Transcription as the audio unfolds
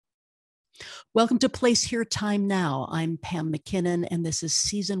Welcome to Place Here, Time Now. I'm Pam McKinnon, and this is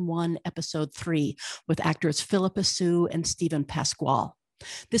Season 1, Episode 3, with actors Philippa Soo and Steven Pasquale.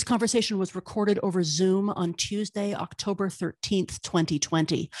 This conversation was recorded over Zoom on Tuesday, October 13th,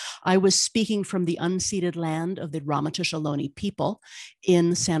 2020. I was speaking from the unceded land of the Ramaytush Ohlone people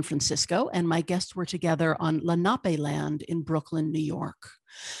in San Francisco, and my guests were together on Lenape land in Brooklyn, New York.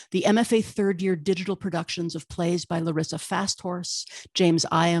 The MFA third-year digital productions of plays by Larissa Fasthorse, James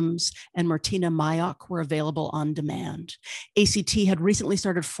Iams, and Martina Mayock were available on demand. ACT had recently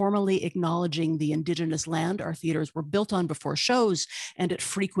started formally acknowledging the Indigenous land our theaters were built on before shows and at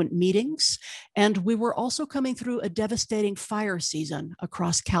frequent meetings. And we were also coming through a devastating fire season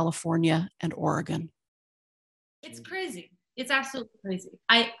across California and Oregon. It's crazy. It's absolutely crazy.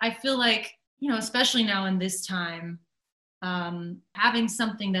 I feel like, especially now in this time, having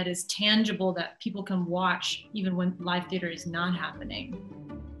something that is tangible that people can watch even when live theater is not happening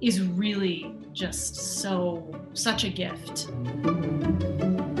is really just such a gift.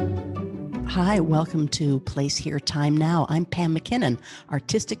 Hi, welcome to Place Here, Time Now. I'm Pam McKinnon,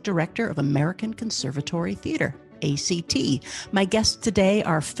 Artistic Director of American Conservatory Theater, ACT. My guests today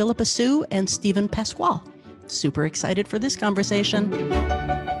are Philippa Soo and Steven Pasquale. Super excited for this conversation.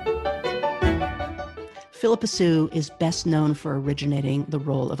 Philippa Soo is best known for originating the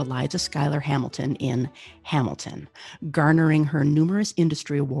role of Eliza Schuyler Hamilton in Hamilton, garnering her numerous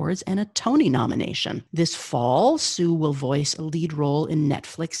industry awards and a Tony nomination. This fall, Soo will voice a lead role in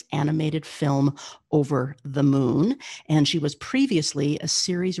Netflix animated film Over the Moon, and she was previously a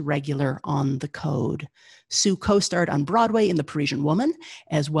series regular on The Code. Soo co-starred on Broadway in The Parisian Woman,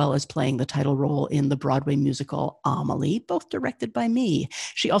 as well as playing the title role in the Broadway musical Amelie, both directed by me.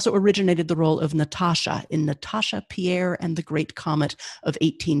 She also originated the role of Natasha in Natasha, Pierre, and the Great Comet of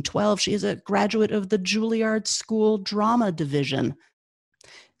 1812. She is a graduate of the Juilliard School Drama Division.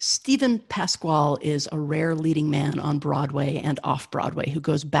 Steven Pasquale is a rare leading man on Broadway and off-Broadway who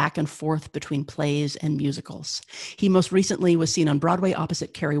goes back and forth between plays and musicals. He most recently was seen on Broadway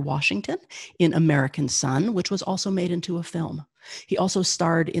opposite Kerry Washington in American Son, which was also made into a film. He also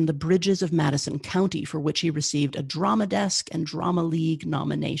starred in The Bridges of Madison County, for which he received a Drama Desk and Drama League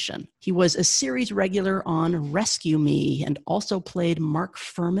nomination. He was a series regular on Rescue Me and also played Mark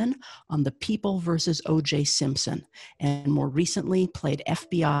Furman on The People vs. O.J. Simpson, and more recently played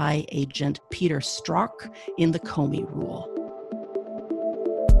FBI agent Peter Strzok in The Comey Rule.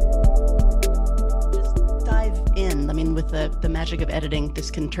 With the magic of editing,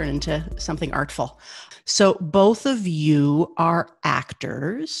 this can turn into something artful. So both of you are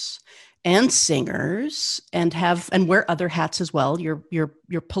actors and singers and wear other hats as well. You're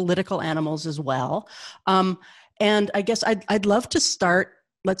political animals as well. And I guess I'd love to start.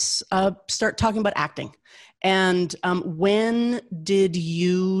 Let's start talking about acting. And when did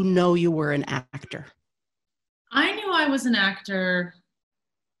you know you were an actor? I knew I was an actor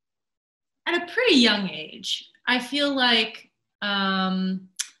at a pretty young age. I feel like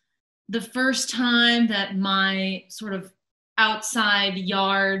the first time that my sort of outside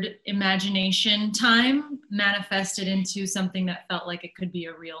yard imagination time manifested into something that felt like it could be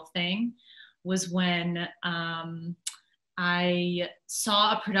a real thing was when I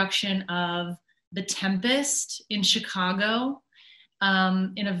saw a production of The Tempest in Chicago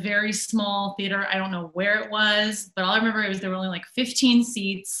in a very small theater. I don't know where it was, but all I remember was there were only like 15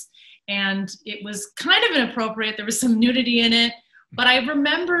 seats. And it was kind of inappropriate. There was some nudity in it. But I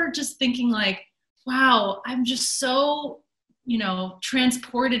remember just thinking like, wow, I'm just so,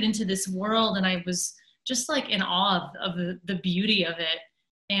 transported into this world. And I was just like in awe of the beauty of it.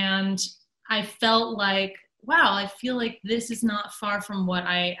 And I felt like, wow, I feel like this is not far from what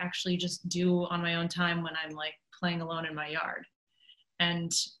I actually just do on my own time when I'm like playing alone in my yard.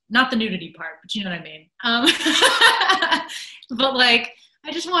 And not the nudity part, but you know what I mean? But like,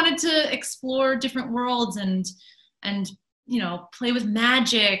 I just wanted to explore different worlds and play with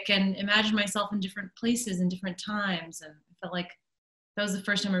magic and imagine myself in different places and different times. And I felt like that was the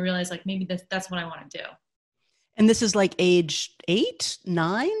first time I realized like maybe that's what I want to do. And this is like age 8,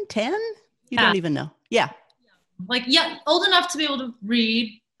 9, 10? You don't even know. Yeah. Like, yeah, old enough to be able to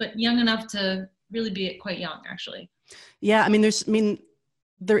read, but young enough to really be quite young, actually. Yeah,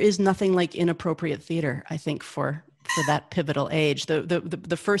 there is nothing like inappropriate theater, I think, for that pivotal age.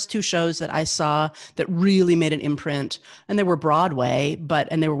 The first two shows that I saw that really made an imprint, and they were Broadway,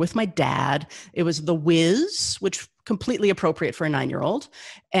 and they were with my dad. It was The Wiz, which completely appropriate for a 9-year-old,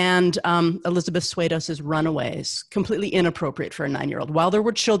 and Elizabeth Swados' Runaways, completely inappropriate for a 9-year-old. While there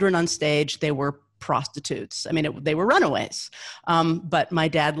were children on stage, they were prostitutes. They were runaways. But my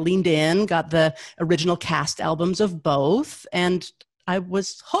dad leaned in, got the original cast albums of both, and I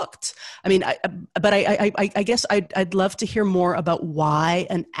was hooked. I mean, I guess I'd love to hear more about why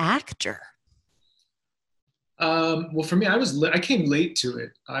an actor. Well, for me, I came late to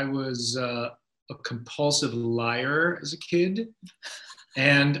it. I was a compulsive liar as a kid,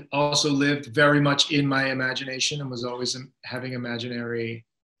 and also lived very much in my imagination and was always having imaginary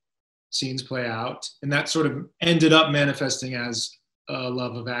scenes play out. And that sort of ended up manifesting as a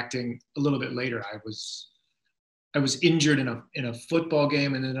love of acting a little bit later. I was injured in a football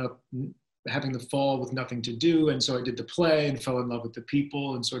game and ended up having the fall with nothing to do. And so I did the play and fell in love with the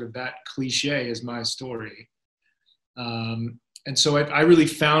people, and sort of that cliche is my story. And so I really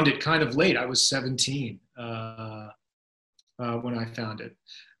found it kind of late. I was 17 when I found it.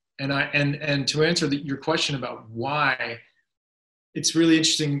 And to answer your question about why, it's really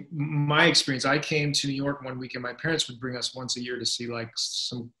interesting. My experience, I came to New York one week and my parents would bring us once a year to see like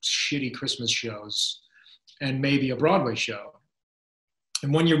some shitty Christmas shows and maybe a Broadway show.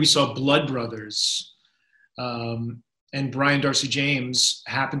 And one year we saw Blood Brothers, and Brian Darcy James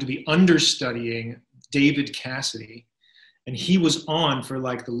happened to be understudying David Cassidy, and he was on for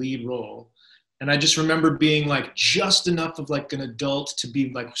like the lead role. And I just remember being like just enough of like an adult to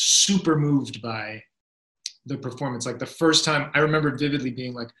be like super moved by the performance. Like the first time I remember vividly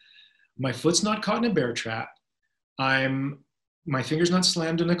being like, my foot's not caught in a bear trap. My finger's not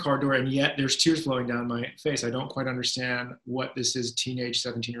slammed in a car door, and yet there's tears flowing down my face. I don't quite understand what this is. Teenage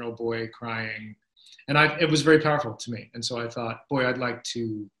 17-year-old boy crying. And it was very powerful to me. And so I thought, boy, I'd like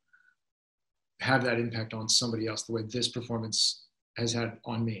to have that impact on somebody else the way this performance has had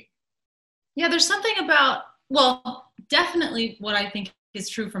on me. Yeah, there's something about, well, definitely what I think is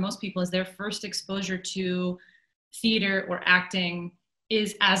true for most people is their first exposure to theater or acting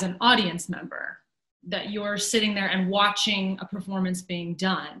is as an audience member, that you're sitting there and watching a performance being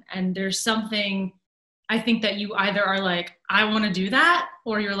done. And there's something, I think, that you either are like, I want to do that,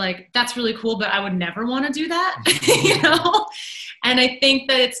 or you're like, that's really cool, but I would never want to do that, you know? And I think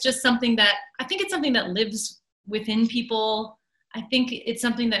that it's just something that, I think it's something that lives within people. I think it's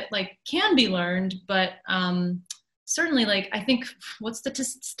something that like can be learned, but certainly like, I think what's the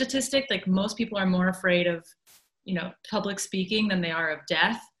statistic? Like most people are more afraid of, you know, public speaking than they are of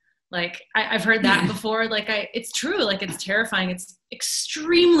death. Like I've heard that before. Like it's true. Like it's terrifying. It's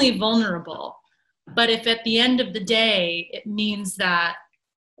extremely vulnerable. But if at the end of the day, it means that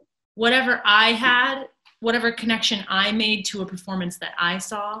whatever I had, whatever connection I made to a performance that I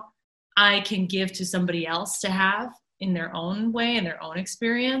saw, I can give to somebody else to have in their own way, in their own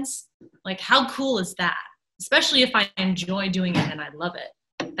experience. Like how cool is that? Especially if I enjoy doing it and I love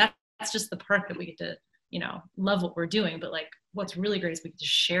it. That's just the perk that we get to, you know, love what we're doing. But like what's really great is we get to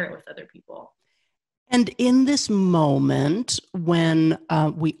share it with other people. And in this moment when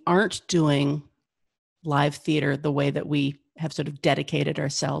we aren't doing live theater the way that we have sort of dedicated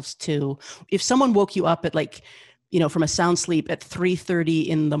ourselves to, if someone woke you up at like, you know, from a sound sleep at 3:30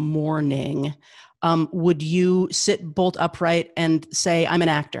 in the morning, would you sit bolt upright and say, I'm an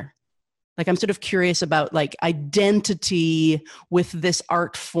actor? Like, I'm sort of curious about like identity with this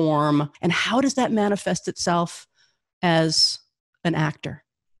art form, and how does that manifest itself as an actor?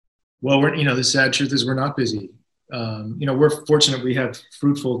 Well, the sad truth is we're not busy. We're fortunate we have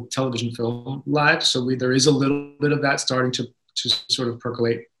fruitful television film lives, so there is a little bit of that starting to sort of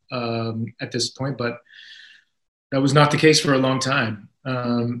percolate at this point, but that was not the case for a long time.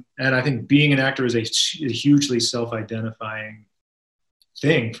 And I think being an actor is a hugely self-identifying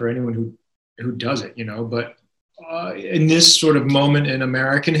thing for anyone who does it, you know. But in this sort of moment in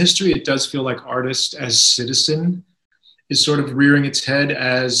American history, it does feel like artist as citizen is sort of rearing its head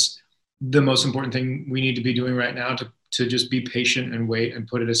as the most important thing we need to be doing right now, to just be patient and wait and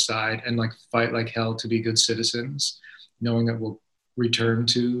put it aside and like fight like hell to be good citizens, knowing that we'll return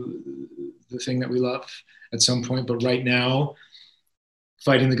to the thing that we love at some point. But right now,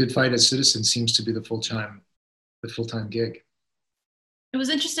 fighting the good fight as citizens seems to be the full-time gig. It was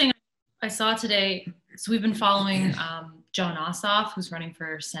interesting. I saw today, so we've been following Jon Ossoff, who's running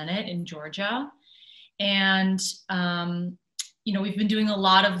for Senate in Georgia. And, we've been doing a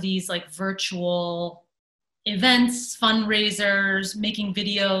lot of these like virtual events, fundraisers, making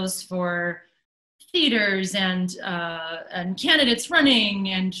videos for theaters and candidates running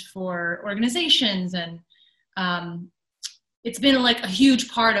and for organizations. And it's been like a huge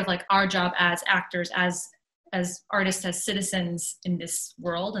part of like our job as actors, as artists, as citizens in this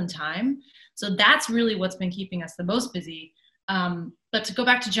world and time. So that's really what's been keeping us the most busy. But to go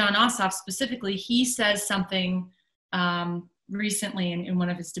back to Jon Ossoff specifically, he says something recently in one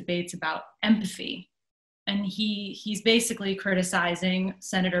of his debates about empathy. And he's basically criticizing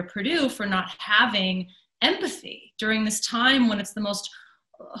Senator Perdue for not having empathy during this time when it's the most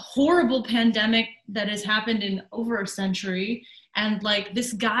horrible pandemic that has happened in over a century. And like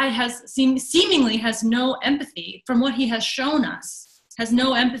this guy seemingly has no empathy from what he has shown us, has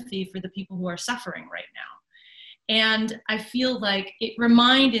no empathy for the people who are suffering right now. And I feel like it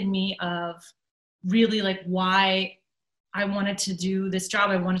reminded me of really like why I wanted to do this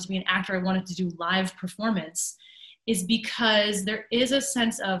job. I wanted to be an actor. I wanted to do live performance, is because there is a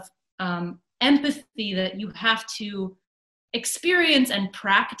sense of empathy that you have to experience and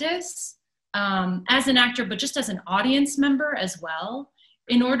practice as an actor, but just as an audience member as well,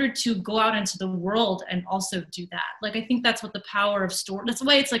 in order to go out into the world and also do that. Like, I think that's what the power of story, that's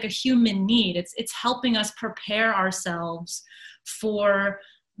why it's like a human need. It's helping us prepare ourselves for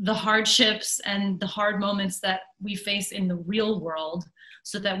the hardships and the hard moments that we face in the real world,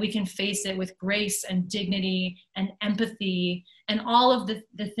 so that we can face it with grace and dignity and empathy and all of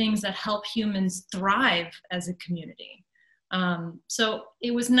the things that help humans thrive as a community. So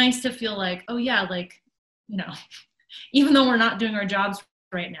it was nice to feel like, oh yeah, like, you know, even though we're not doing our jobs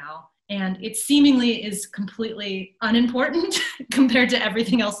right now, and it seemingly is completely unimportant compared to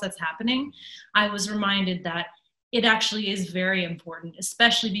everything else that's happening, I was reminded that it actually is very important,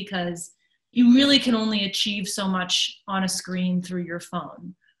 especially because you really can only achieve so much on a screen through your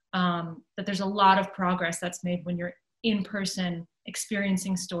phone. But there's a lot of progress that's made when you're in person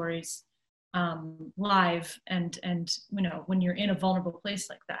experiencing stories live and you know, when you're in a vulnerable place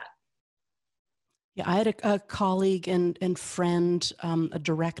like that. Yeah, I had a colleague and friend, a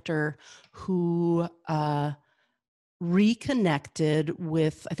director who reconnected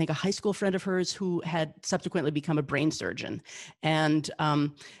with, I think, a high school friend of hers who had subsequently become a brain surgeon, and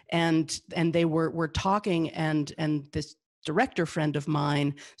they were talking, and this director friend of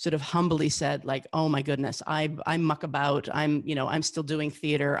mine sort of humbly said, like, oh my goodness, I muck about, I'm still doing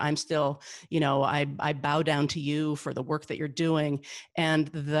theater, I'm still, I bow down to you for the work that you're doing. And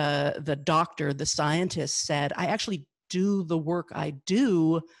the doctor, the scientist said, I actually do the work I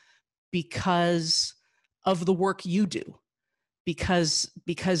do because of the work you do, because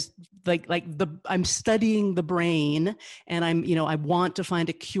I'm studying the brain, and I want to find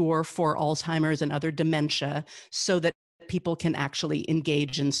a cure for Alzheimer's and other dementia so that people can actually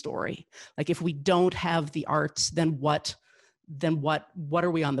engage in story. Like, if we don't have the arts, then what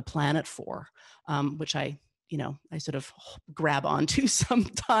are we on the planet for? Which I sort of grab onto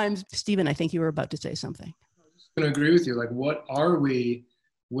sometimes. Stephen, I think you were about to say something. I'm going to agree with you. Like, what are we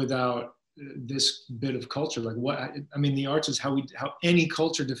without this bit of culture? Like, the arts is how any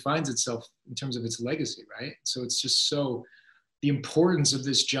culture defines itself in terms of its legacy, right? So it's just the importance of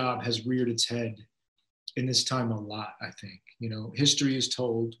this job has reared its head in this time a lot, I think. History is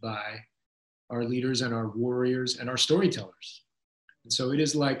told by our leaders and our warriors and our storytellers. And so it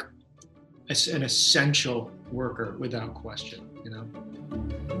is like an essential worker without question,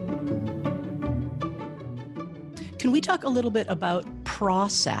 Can we talk a little bit about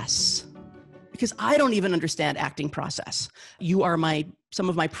process? Because I don't even understand acting process. You are some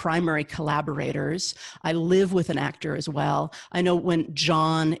of my primary collaborators. I live with an actor as well. I know when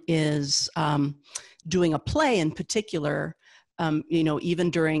John is doing a play in particular,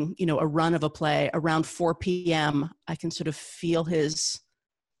 even during, a run of a play around 4 p.m., I can sort of feel his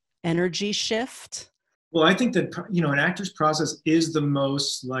energy shift. Well, I think that, an actor's process is the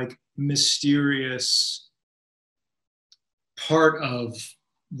most like mysterious part of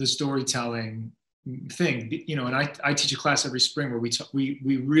the storytelling thing, and I teach a class every spring where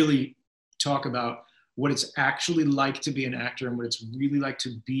we really talk about what it's actually like to be an actor and what it's really like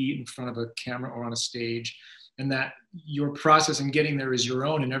to be in front of a camera or on a stage, and that your process in getting there is your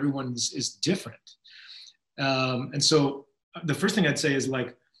own and everyone's is different. And so the first thing I'd say is,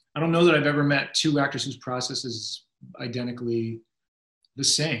 like, I don't know that I've ever met two actors whose process is identically the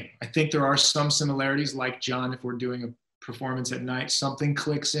same. I think there are some similarities, like John, if we're doing a performance at night, something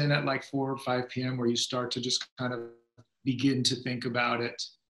clicks in at like 4 or 5 p.m. where you start to just kind of begin to think about it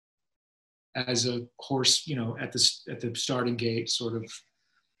as a horse, at the starting gate, sort of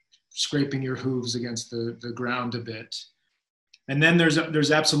scraping your hooves against the ground a bit. And then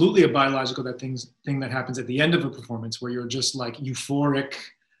there's absolutely a biological thing that happens at the end of a performance where you're just like euphoric,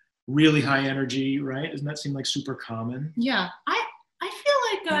 really high energy, right? Doesn't that seem like super common? Yeah, I feel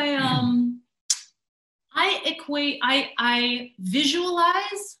like I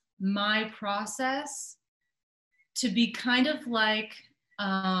visualize my process to be kind of like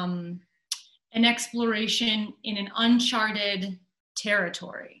an exploration in an uncharted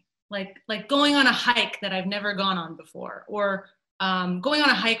territory, like going on a hike that I've never gone on before, or going on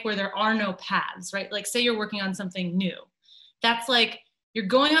a hike where there are no paths, right? Like, say you're working on something new. That's like you're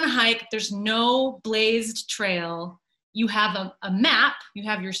going on a hike. There's no blazed trail. You have a map, you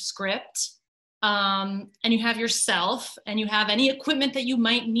have your script, and you have yourself, and you have any equipment that you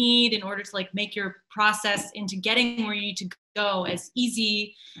might need in order to like make your process into getting where you need to go as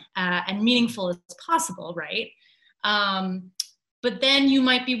easy and meaningful as possible, right? But then you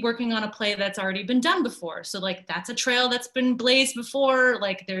might be working on a play that's already been done before. So like that's a trail that's been blazed before.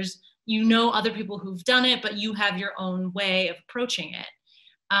 Like there's, you know, other people who've done it, but you have your own way of approaching it.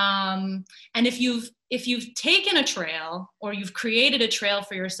 And if you've taken a trail or you've created a trail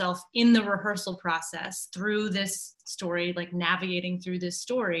for yourself in the rehearsal process through this story, like navigating through this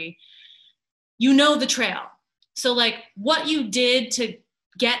story, you know the trail. So like what you did to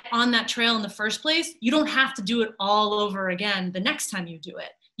get on that trail in the first place, you don't have to do it all over again the next time you do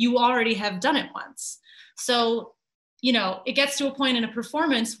it. You already have done it once. So, you know, it gets to a point in a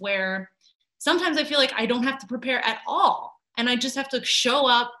performance where sometimes I feel like I don't have to prepare at all. And I just have to show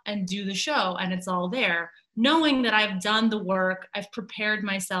up and do the show, and it's all there, knowing that I've done the work, I've prepared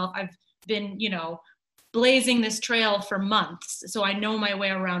myself, I've been, you know, blazing this trail for months. So I know my way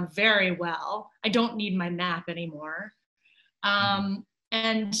around very well. I don't need my map anymore. And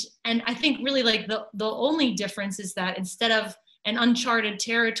I think really like the only difference is that instead of an uncharted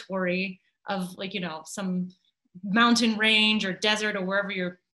territory of like, you know, some mountain range or desert or wherever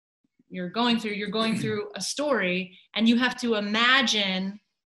you're going through a story, and you have to imagine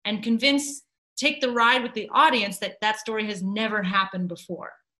and take the ride with the audience that story has never happened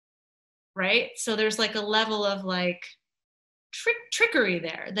before, right? So there's like a level of like trickery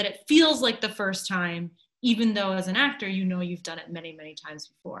there, that it feels like the first time, even though as an actor, you know, you've done it many, many times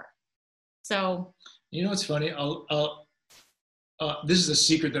before. So, you know, what's funny, this is a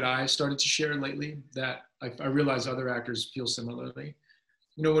secret that I started to share lately that I realize other actors feel similarly.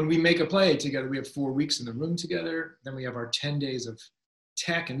 You know, when we make a play together, we have 4 weeks in the room together, then we have our 10 days of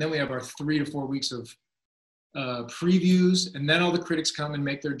tech, and then we have our 3 to 4 weeks of previews, and then all the critics come and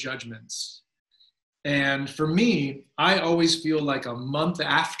make their judgments. And for me, I always feel like a month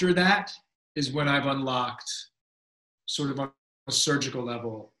after that is when I've unlocked, sort of on a surgical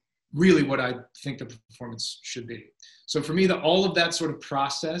level, really what I think the performance should be. So for me, all of that sort of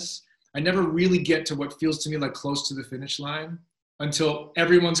process, I never really get to what feels to me like close to the finish line until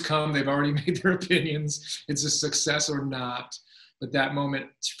everyone's come, they've already made their opinions, it's a success or not. But that moment,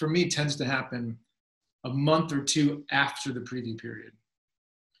 for me, tends to happen a month or two after the preview period.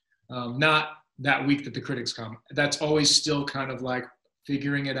 Not that week that the critics come. That's always still kind of like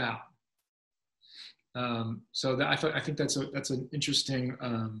figuring it out. So I think that's an interesting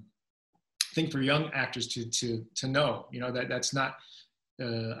thing for young actors to know. You know, that's not.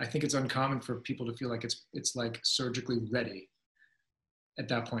 I think it's uncommon for people to feel like it's like surgically ready at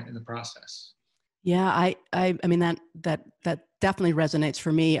that point in the process. Yeah, I mean that definitely resonates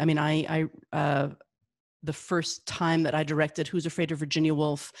for me. I mean, I the first time that I directed Who's Afraid of Virginia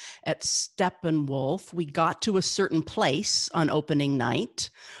Woolf at Steppenwolf, we got to a certain place on opening night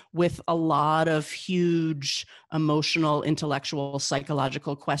with a lot of huge emotional, intellectual,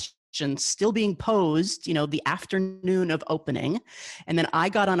 psychological questions still being posed, you know, the afternoon of opening. And then I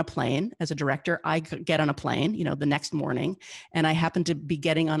got on a plane as a director. I get on a plane, you know, the next morning, and I happened to be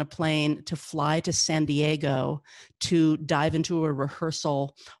getting on a plane to fly to San Diego to dive into a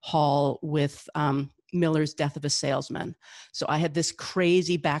rehearsal hall with Miller's Death of a Salesman. So I had this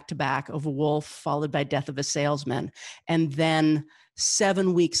crazy back-to-back of Wolf followed by Death of a Salesman. And then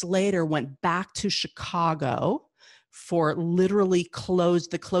 7 weeks later went back to Chicago for literally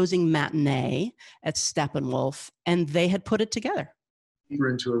the closing matinee at Steppenwolf, and they had put it together. You were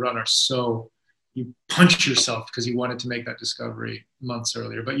into a runner, so you punch yourself because you wanted to make that discovery months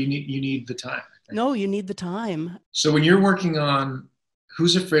earlier, but you need the time. No, you need the time. So when you're working on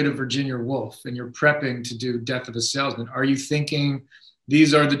Who's Afraid of Virginia Woolf and you're prepping to do Death of a Salesman, are you thinking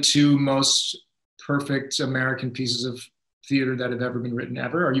these are the two most perfect American pieces of theater that have ever been written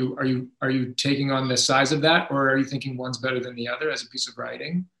ever? Are you taking on the size of that, or are you thinking one's better than the other as a piece of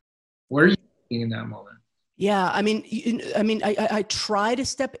writing? What are you thinking in that moment? Yeah, I mean, I try to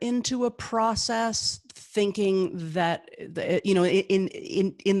step into a process thinking that, you know,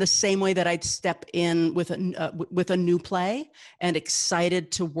 in the same way that I'd step in with a new play, and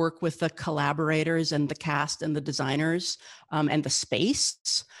excited to work with the collaborators and the cast and the designers and the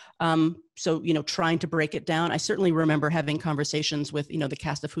space. So, you know, trying to break it down. I certainly remember having conversations with, you know, the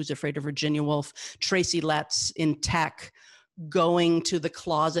cast of Who's Afraid of Virginia Woolf, Tracy Letts in tech, going to the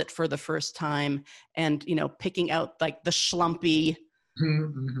closet for the first time and, you know, picking out like the schlumpy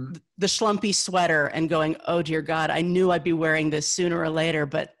sweater and going, oh dear God, I knew I'd be wearing this sooner or later,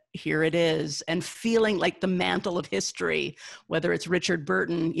 but here it is, and feeling like the mantle of history, whether it's Richard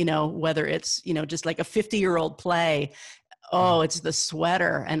Burton, whether it's, just like a 50-year-old play. Oh, it's the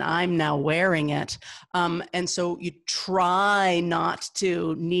sweater, and I'm now wearing it. And so you try not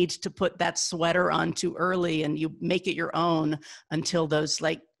to need to put that sweater on too early, and you make it your own until those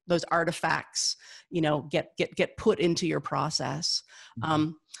artifacts, get put into your process.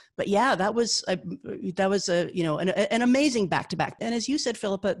 But yeah, that was an amazing back-to-back. And as you said,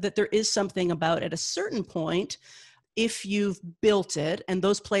 Philippa, that there is something about at a certain point, if you've built it, and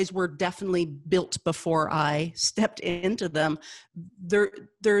those plays were definitely built before I stepped into them,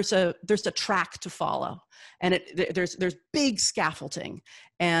 there's a track to follow, and there's big scaffolding,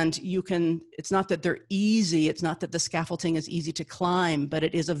 and it's not that they're easy, it's not that the scaffolding is easy to climb, but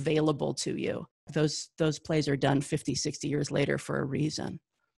it is available to you. Those plays are done 50, 60 years later for a reason.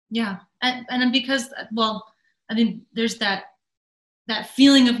 Yeah, and because, well, I mean, there's that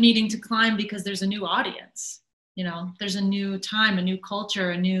feeling of needing to climb because there's a new audience. There's a new time, a new culture,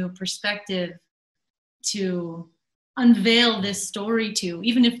 a new perspective to unveil this story to.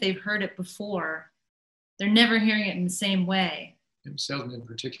 Even if they've heard it before, they're never hearing it in the same way. Salesmen in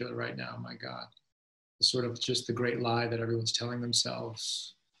particular right now, my God, the sort of just the great lie that everyone's telling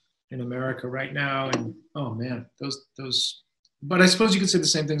themselves in America right now. And oh man, those, but I suppose you could say the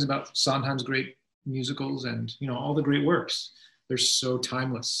same things about Sondheim's great musicals and, all the great works. They're so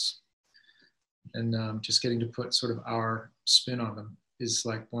timeless. And just getting to put sort of our spin on them is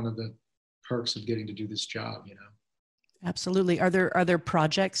like one of the perks of getting to do this job, Absolutely. Are there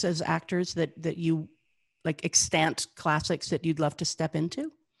projects as actors that you like, extant classics that you'd love to step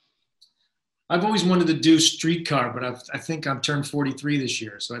into? I've always wanted to do Streetcar, but I think I'm turned 43 this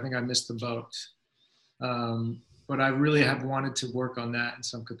year, so I think I missed the boat. But I really have wanted to work on that in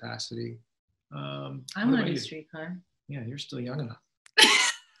some capacity. I want to do Streetcar. Yeah, you're still young enough.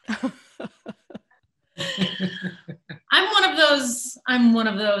 I'm one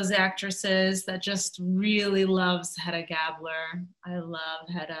of those actresses that just really loves Hedda Gabler. I love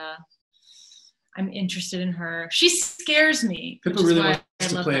Hedda. I'm interested in her. She scares me. Pippa really wants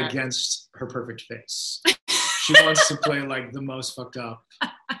to play against her perfect face. She wants to play like the most fucked up. She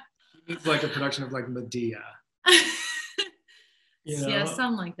needs like a production of like Medea. Yeah,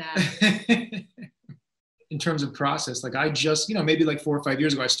 something like that. In terms of process, like I just, maybe like 4 or 5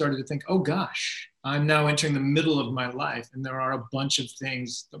 years ago, I started to think, oh gosh, I'm now entering the middle of my life, and there are a bunch of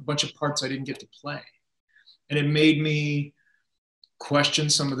things, a bunch of parts I didn't get to play. And it made me question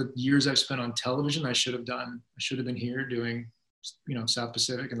some of the years I've spent on television. I should have been here doing, South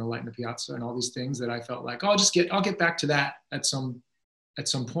Pacific and The Light in the Piazza and all these things that I felt like, I'll get back to that at some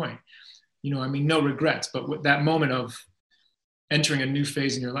point. No regrets, but with that moment of entering a new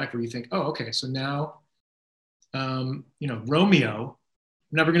phase in your life where you think, oh, okay, so now, Romeo,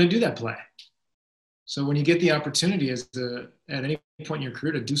 I'm never going to do that play. So when you get the opportunity at any point in your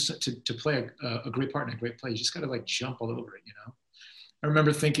career to play a great part in a great play, you just got to like jump all over it, I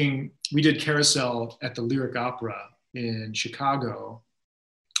remember thinking, we did Carousel at the Lyric Opera in Chicago,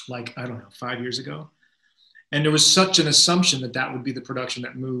 like, I don't know, 5 years ago. And there was such an assumption that would be the production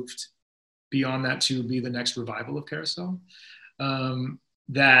that moved beyond that to be the next revival of Carousel,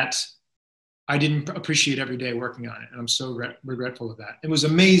 that I didn't appreciate every day working on it. And I'm so regretful of that. It was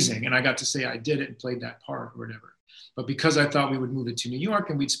amazing. And I got to say I did it and played that part or whatever. But because I thought we would move it to New York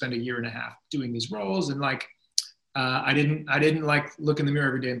and we'd spend a year and a half doing these roles, and like, I didn't like look in the mirror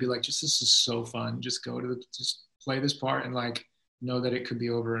every day and be like, this is so fun. Just just play this part and like, know that it could be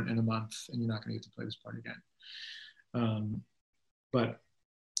over in a month and you're not going to get to play this part again. But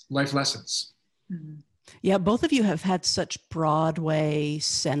life lessons. Mm-hmm. Yeah, both of you have had such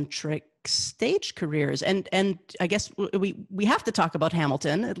Broadway-centric stage careers, and I guess we have to talk about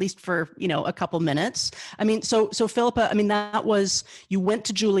Hamilton, at least for a couple minutes. I mean, so Philippa, I mean, that was, you went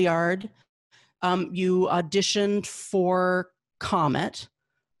to Juilliard, you auditioned for Comet,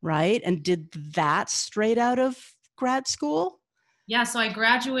 right, and did that straight out of grad school? Yeah, so I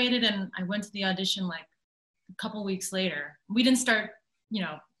graduated and I went to the audition like a couple weeks later. We didn't start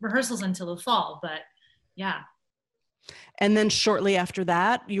rehearsals until the fall, but yeah. And then shortly after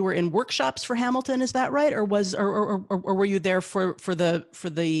that, you were in workshops for Hamilton. Is that right? Or were you there for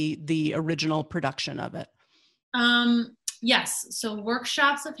the original production of it? Yes. So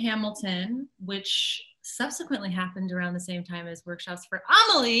workshops of Hamilton, which subsequently happened around the same time as workshops for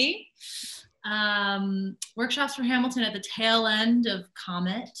Amelie. Workshops for Hamilton at the tail end of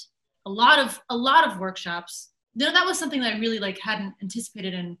Comet. A lot of workshops. That was something that I really hadn't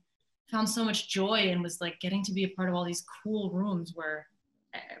anticipated and found so much joy, and was getting to be a part of all these cool rooms where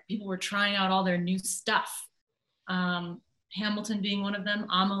people were trying out all their new stuff. Hamilton being one of them,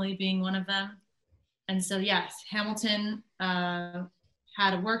 Amelie being one of them. And so, yes, Hamilton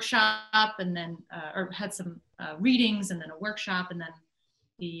had a workshop and then, or had some readings and then a workshop and then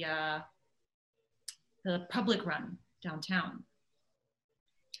the public run downtown.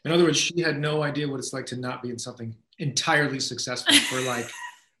 In other words, she had no idea what it's like to not be in something entirely successful for like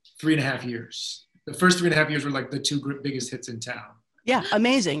 3.5 years. The first 3.5 years were like the two biggest hits in town. Yeah,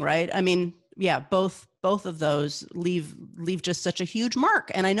 amazing, right? I mean, yeah, both of those leave just such a huge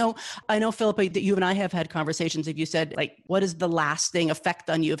mark. And I know, Philippa, that you and I have had conversations. If you said, like, what is the lasting effect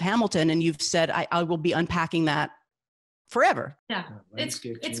on you of Hamilton? And you've said, I will be unpacking that forever. Yeah, it's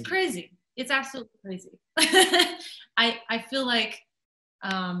crazy. It's absolutely crazy. I feel like,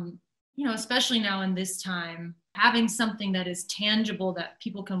 you know, especially now in this time, having something that is tangible that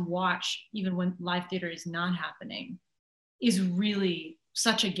people can watch even when live theater is not happening is really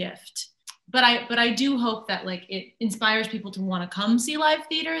such a gift. But I do hope that like it inspires people to want to come see live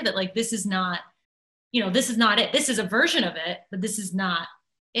theater, that like this is not, you know, this is not it. This is a version of it, but this is not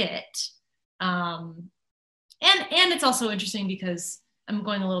it. And it's also interesting because I'm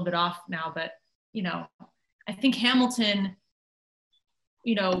going a little bit off now, but you know, I think Hamilton,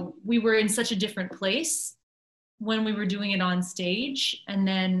 you know, we were in such a different place when we were doing it on stage. And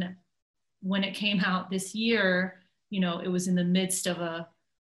then when it came out this year, you know, it was in the midst of a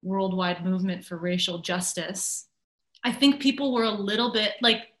worldwide movement for racial justice. I think people were a little bit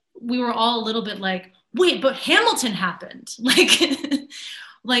like, we were all a little bit like, wait, but Hamilton happened.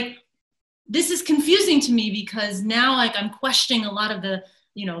 Like, this is confusing to me because now like I'm questioning a lot of the,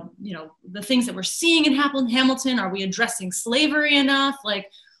 you know, the things that we're seeing in Hamilton. Are we addressing slavery enough? Like,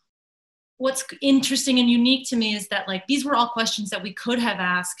 what's interesting and unique to me is that like, these were all questions that we could have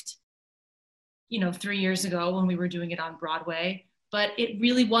asked, you know, 3 years ago when we were doing it on Broadway, but it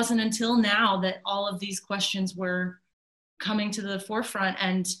really wasn't until now that all of these questions were coming to the forefront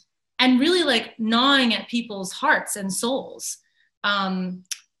and really like gnawing at people's hearts and souls.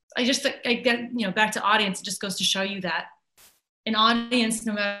 I get, you know, back to audience, it just goes to show you that an audience,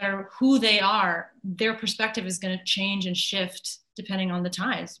 no matter who they are, their perspective is going to change and shift depending on the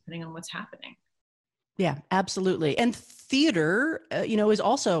times, depending on what's happening. Yeah, absolutely. And theater, you know, is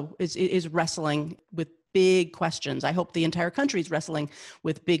also is wrestling with big questions. I hope the entire country is wrestling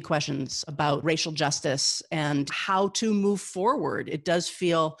with big questions about racial justice and how to move forward. It does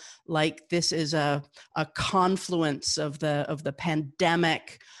feel like this is a confluence of the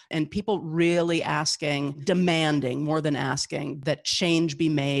pandemic and people really demanding more than asking that change be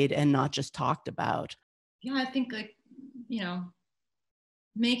made and not just talked about. Yeah, I think like, you know,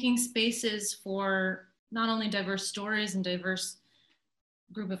 making spaces for not only diverse stories and diverse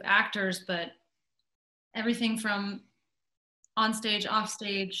group of actors, but everything from on stage, off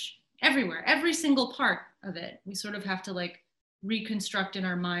stage, everywhere, every single part of it. We sort of have to like reconstruct in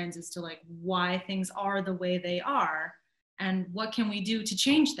our minds as to like why things are the way they are and what can we do to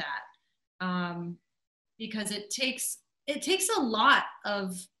change that. Because it takes a lot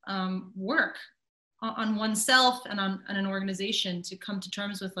of work on oneself and on an organization to come to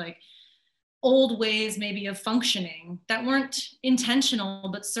terms with like old ways maybe of functioning that weren't intentional,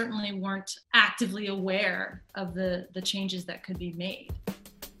 but certainly weren't actively aware of the changes that could be made.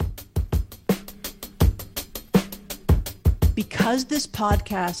 Because this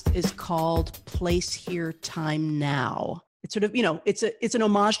podcast is called Place Here, Time Now, it's sort of, you know, it's an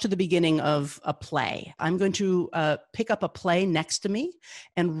homage to the beginning of a play. I'm going to pick up a play next to me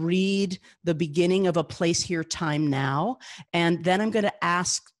and read the beginning of A Place Here, Time Now. And then I'm going to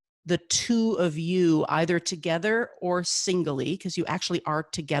ask the two of you, either together or singly, because you actually are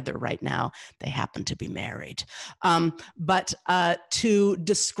together right now. They happen to be married. But to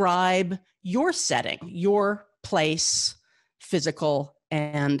describe your setting, your place, physical,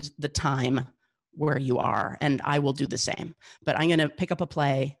 and the time where you are. And I will do the same. But I'm going to pick up a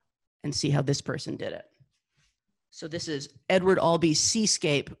play and see how this person did it. So this is Edward Albee's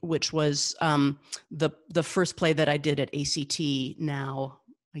Seascape, which was the first play that I did at ACT now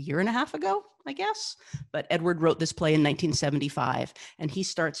a year and a half ago, I guess. But Edward wrote this play in 1975, and he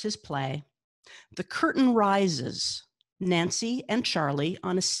starts his play. The curtain rises. Nancy and Charlie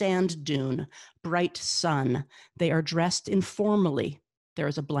on a sand dune, bright sun. They are dressed informally. There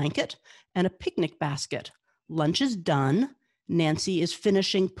is a blanket and a picnic basket. Lunch is done. Nancy is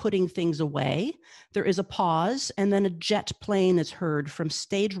finishing putting things away. There is a pause, and then a jet plane is heard from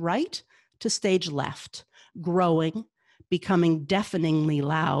stage right to stage left, growing, becoming deafeningly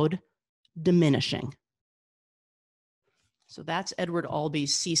loud, diminishing. So that's Edward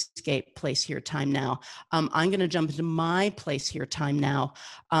Albee's Seascape, Place Here, Time Now. I'm going to jump into my Place Here, Time Now.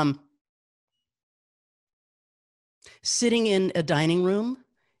 sitting in a dining room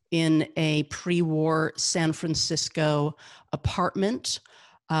in a pre-war San Francisco apartment.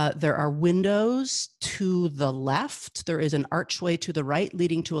 There are windows to the left. There is an archway to the right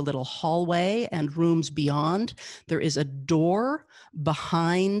leading to a little hallway and rooms beyond. There is a door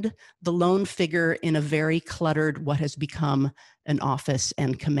behind the lone figure in a very cluttered, what has become an office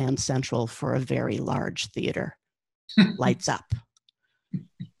and command central for a very large theater. Lights up.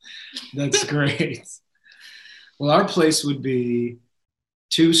 That's great. Well, our place would be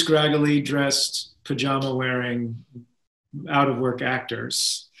two scraggly dressed, pajama wearing, out of work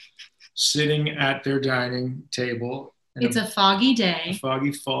actors sitting at their dining table. It's a foggy day. A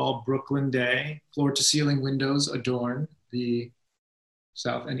foggy fall Brooklyn day. Floor to ceiling windows adorn the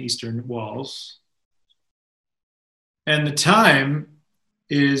south and eastern walls. And the time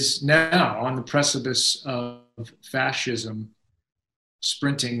is now on the precipice of fascism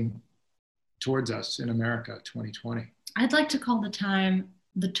sprinting towards us in America, 2020. I'd like to call the time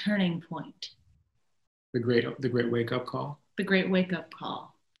the turning point. The great wake-up call. The great wake-up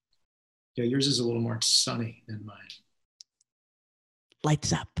call. Yeah, yours is a little more sunny than mine.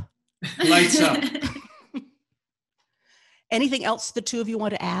 Lights up. Lights up. Anything else the two of you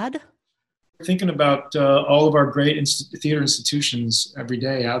want to add? Thinking about all of our great theater institutions every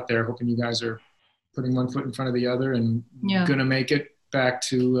day out there, hoping you guys are putting one foot in front of the other and gonna make it back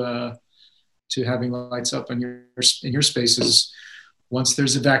to having lights up in your spaces. Once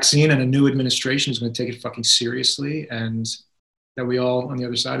there's a vaccine and a new administration is going to take it fucking seriously, and that we all on the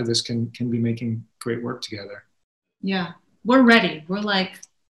other side of this can be making great work together. Yeah, we're ready. We're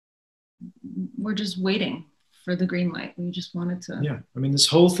just waiting for the green light. We just wanted to. Yeah, I mean, this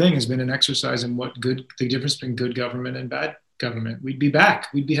whole thing has been an exercise in the difference between good government and bad government. We'd be back.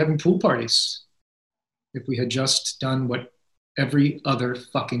 We'd be having pool parties if we had just done what every other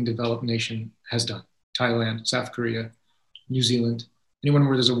fucking developed nation has done. Thailand, South Korea, New Zealand, anyone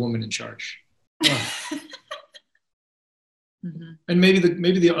where there's a woman in charge. Mm-hmm. And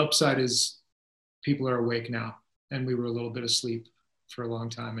maybe the upside is people are awake now, and we were a little bit asleep for a long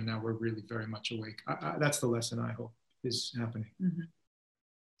time, and now we're really very much awake. That's the lesson I hope is happening. Mm-hmm.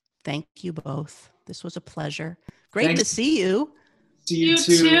 Thank you both. This was a pleasure. Great to see you. See you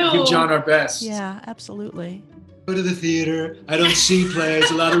too. Give John our best. Yeah, absolutely. Go to the theater. I don't see plays.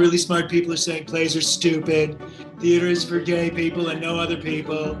 A lot of really smart people are saying plays are stupid. Theater is for gay people and no other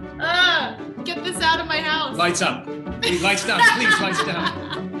people. Get this out of my house. Lights up. Please, lights down. Please, lights down.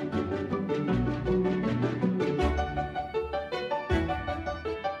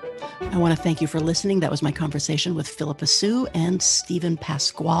 I want to thank you for listening. That was my conversation with Philippa Soo and Stephen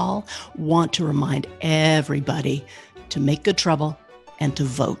Pasquale. Want to remind everybody to make good trouble and to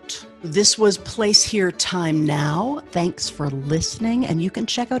vote. This was Place Here, Time Now. Thanks for listening, and you can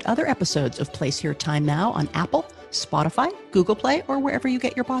check out other episodes of Place Here, Time Now on Apple, Spotify, Google Play, or wherever you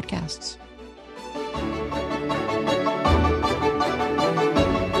get your podcasts.